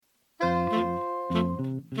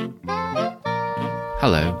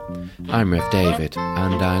Hello, I'm Rev David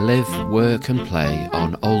and I live, work and play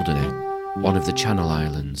on Alderney, one of the Channel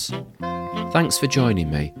Islands. Thanks for joining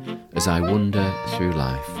me as I wander through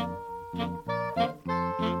life.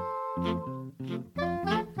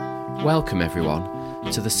 Welcome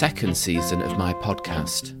everyone to the second season of my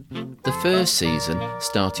podcast. The first season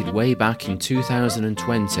started way back in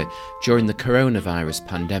 2020 during the coronavirus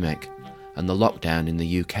pandemic and the lockdown in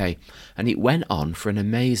the UK, and it went on for an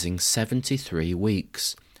amazing 73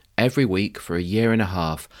 weeks. Every week for a year and a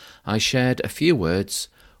half, I shared a few words,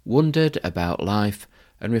 wondered about life,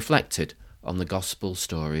 and reflected on the gospel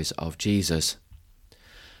stories of Jesus.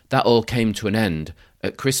 That all came to an end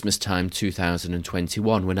at Christmas time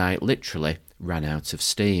 2021 when I literally ran out of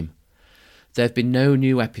steam. There have been no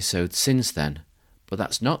new episodes since then, but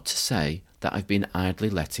that's not to say that I've been idly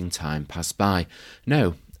letting time pass by.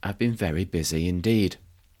 No, I've been very busy indeed.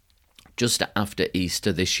 Just after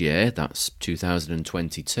Easter this year, that's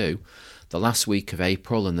 2022, the last week of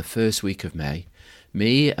April and the first week of May,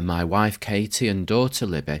 me and my wife Katie and daughter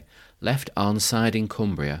Libby left Arnside in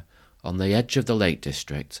Cumbria on the edge of the Lake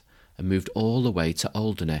District and moved all the way to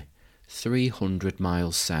Alderney, 300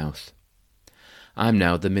 miles south. I'm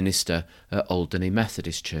now the minister at Alderney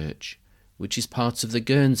Methodist Church, which is part of the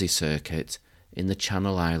Guernsey circuit in the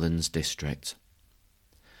Channel Islands district.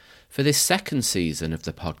 For this second season of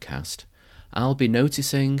the podcast, I'll be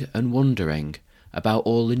noticing and wondering about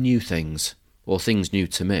all the new things, or things new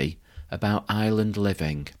to me, about island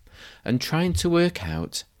living, and trying to work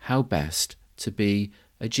out how best to be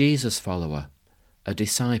a Jesus follower, a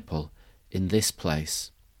disciple in this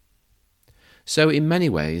place. So in many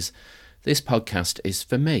ways, this podcast is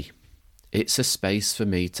for me. It's a space for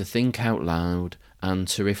me to think out loud and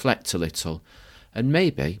to reflect a little, and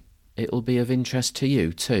maybe it'll be of interest to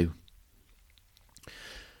you too.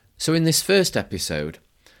 So in this first episode,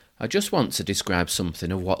 I just want to describe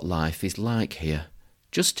something of what life is like here,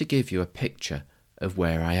 just to give you a picture of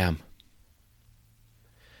where I am.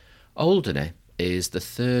 Alderney is the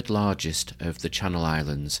third largest of the Channel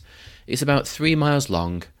Islands. It's about 3 miles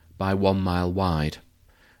long by 1 mile wide,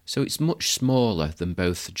 so it's much smaller than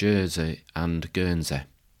both Jersey and Guernsey.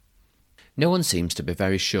 No one seems to be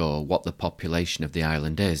very sure what the population of the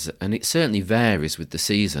island is, and it certainly varies with the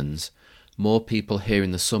seasons. More people here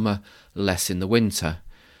in the summer, less in the winter,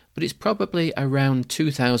 but it's probably around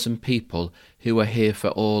 2,000 people who are here for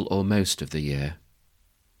all or most of the year.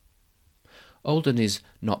 Alderney is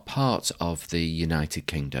not part of the United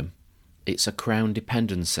Kingdom. It's a Crown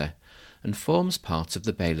dependency and forms part of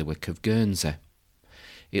the bailiwick of Guernsey.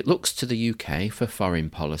 It looks to the UK for foreign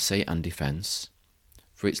policy and defence.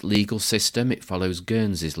 For its legal system, it follows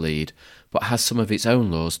Guernsey's lead, but has some of its own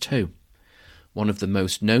laws too. One of the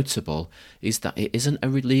most notable is that it isn't a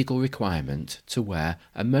legal requirement to wear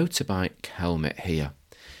a motorbike helmet here.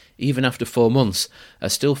 Even after 4 months, I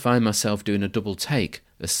still find myself doing a double take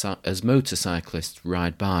as motorcyclists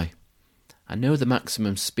ride by. I know the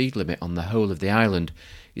maximum speed limit on the whole of the island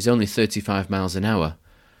is only 35 miles an hour,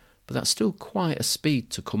 but that's still quite a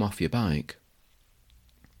speed to come off your bike.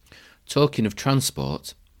 Talking of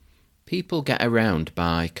transport, people get around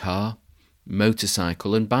by car,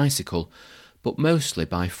 motorcycle and bicycle, but mostly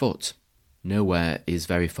by foot. Nowhere is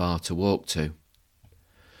very far to walk to.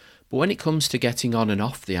 But when it comes to getting on and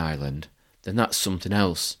off the island, then that's something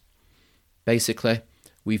else. Basically,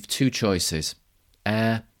 we've two choices,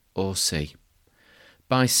 air or sea.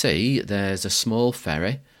 By sea, there's a small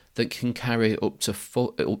ferry that can carry up to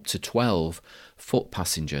 12 foot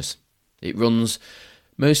passengers. It runs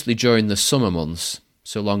mostly during the summer months,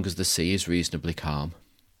 so long as the sea is reasonably calm.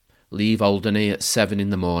 Leave Alderney at 7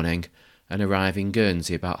 in the morning and arrive in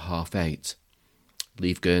Guernsey about 8:30.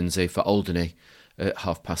 Leave Guernsey for Alderney at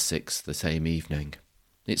 6:30 the same evening.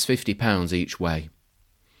 It's £50 each way.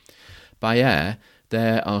 By air,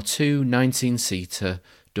 there are two 19-seater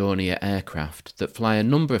Dornier aircraft that fly a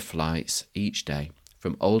number of flights each day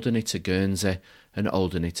from Alderney to Guernsey and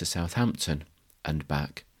Alderney to Southampton and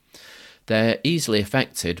back. They're easily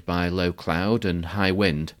affected by low cloud and high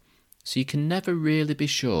wind, so you can never really be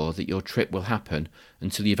sure that your trip will happen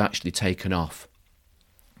until you've actually taken off.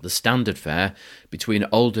 The standard fare between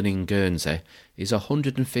Alderney and Guernsey is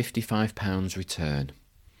 £155 return.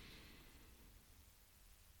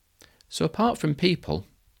 So apart from people,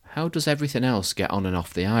 how does everything else get on and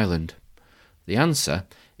off the island? The answer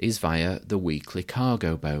is via the weekly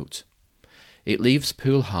cargo boat. It leaves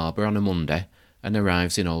Poole Harbour on a Monday and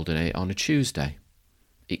arrives in Alderney on a Tuesday.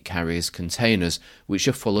 It carries containers which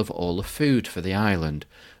are full of all the food for the island,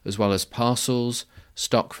 as well as parcels,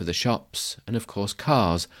 stock for the shops, and of course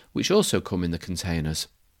cars, which also come in the containers.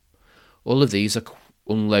 All of these are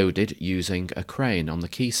unloaded using a crane on the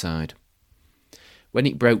quayside. When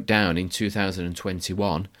it broke down in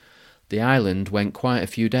 2021, the island went quite a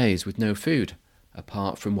few days with no food,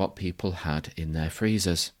 apart from what people had in their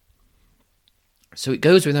freezers. So it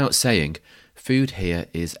goes without saying, food here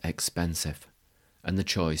is expensive, and the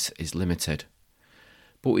choice is limited.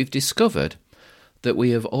 But we've discovered that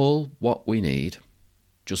we have all what we need,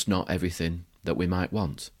 just not everything that we might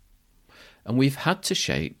want. And we've had to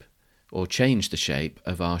shape or change the shape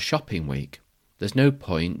of our shopping week. There's no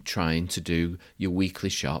point trying to do your weekly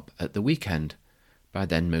shop at the weekend. By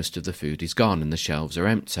then most of the food is gone and the shelves are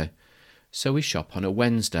empty. So we shop on a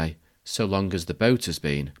Wednesday, so long as the boat has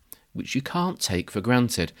been, which you can't take for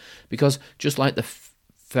granted, because just like the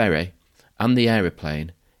ferry and the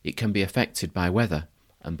aeroplane, it can be affected by weather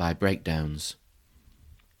and by breakdowns.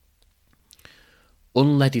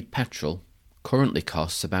 Unleaded petrol currently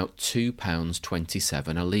costs about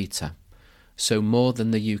 £2.27 a litre, so more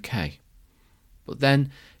than the UK. But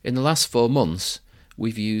then, in the last 4 months,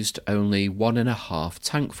 we've used only 1.5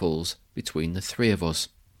 tankfuls between the three of us.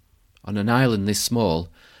 On an island this small,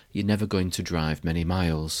 you're never going to drive many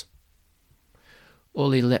miles.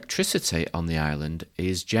 All electricity on the island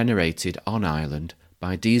is generated on island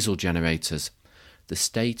by diesel generators. The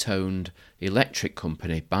state-owned electric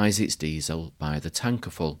company buys its diesel by the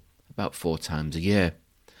tankerful, about 4 times a year.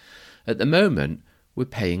 At the moment, we're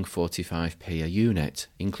paying 45p a unit,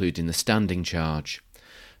 including the standing charge.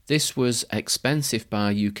 This was expensive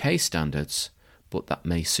by UK standards, but that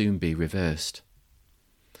may soon be reversed.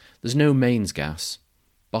 There's no mains gas.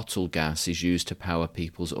 Bottled gas is used to power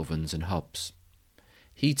people's ovens and hobs.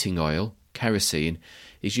 Heating oil, kerosene,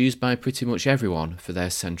 is used by pretty much everyone for their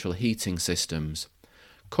central heating systems.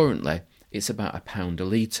 Currently, it's about £1 a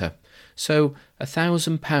litre, so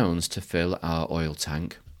 £1,000 to fill our oil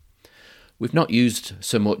tank. We've not used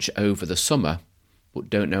so much over the summer, but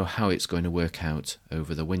don't know how it's going to work out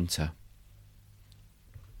over the winter.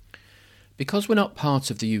 Because we're not part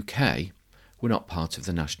of the UK, we're not part of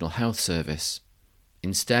the National Health Service.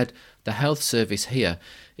 Instead, the health service here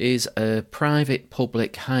is a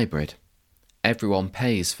private-public hybrid. Everyone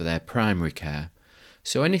pays for their primary care,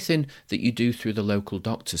 so anything that you do through the local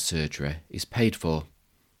doctor's surgery is paid for.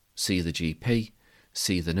 See the GP,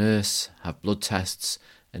 see the nurse, have blood tests,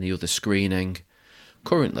 any other screening.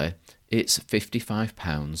 Currently, it's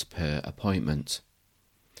 £55 per appointment.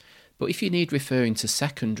 But if you need referring to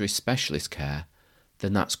secondary specialist care,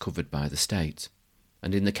 then that's covered by the state.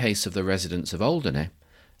 And in the case of the residents of Alderney,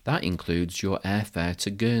 that includes your airfare to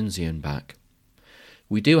Guernsey and back.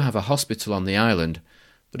 We do have a hospital on the island,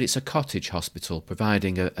 but it's a cottage hospital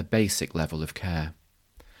providing a basic level of care.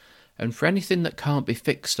 And for anything that can't be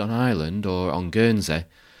fixed on island or on Guernsey,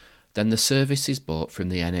 then the service is bought from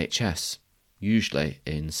the NHS, usually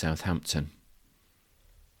in Southampton.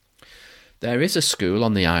 There is a school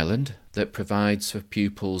on the island that provides for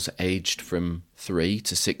pupils aged from 3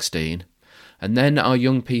 to 16, and then our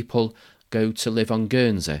young people go to live on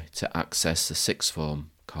Guernsey to access the sixth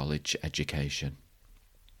form college education.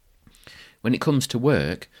 When it comes to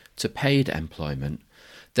work, to paid employment,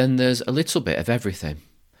 then there's a little bit of everything,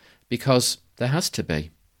 because there has to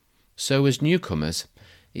be. So as newcomers,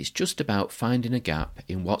 it's just about finding a gap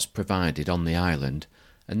in what's provided on the island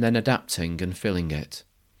and then adapting and filling it.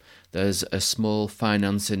 There's a small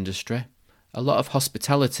finance industry, a lot of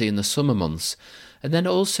hospitality in the summer months, and then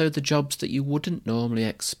also the jobs that you wouldn't normally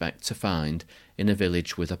expect to find in a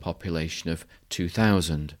village with a population of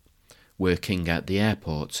 2,000, working at the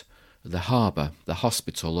airport, the harbour, the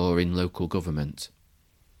hospital, or in local government.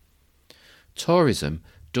 Tourism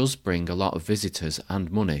does bring a lot of visitors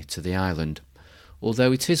and money to the island,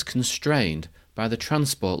 although it is constrained by the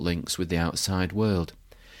transport links with the outside world.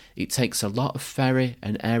 It takes a lot of ferry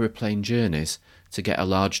and aeroplane journeys to get a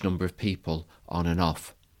large number of people on and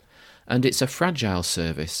off, and it's a fragile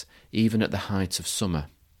service even at the height of summer.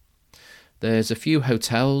 There's a few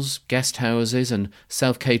hotels, guest houses and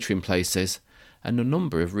self-catering places, and a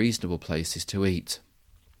number of reasonable places to eat.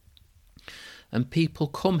 And people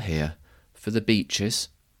come here for the beaches,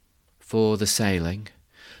 for the sailing,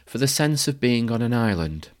 for the sense of being on an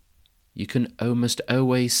island. You can almost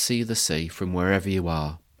always see the sea from wherever you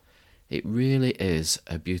are. It really is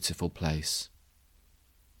a beautiful place.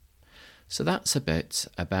 So that's a bit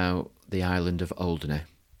about the island of Alderney.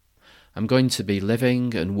 I'm going to be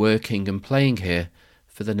living and working and playing here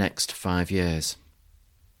for the next 5 years.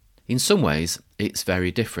 In some ways, it's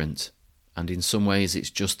very different, and in some ways it's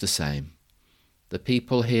just the same. The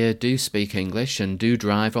people here do speak English and do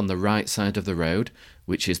drive on the right side of the road,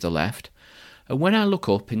 which is the left, and when I look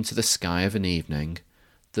up into the sky of an evening,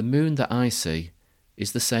 the moon that I see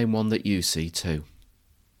is the same one that you see too.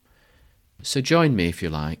 So join me if you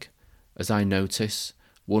like, as I notice,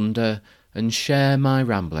 wonder and share my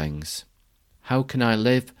ramblings. How can I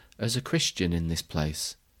live as a Christian in this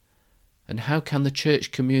place? And how can the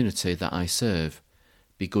church community that I serve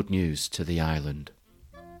be good news to the island?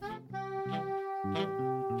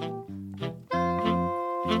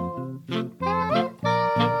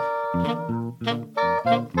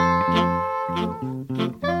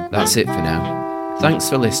 That's it for now. Thanks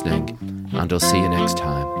for listening, and I'll see you next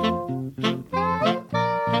time.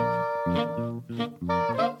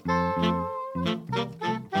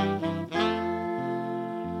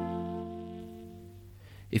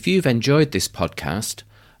 If you've enjoyed this podcast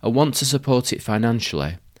and want to support it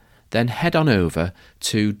financially, then head on over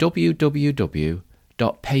to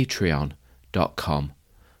www.patreon.com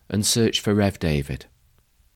and search for Rev David.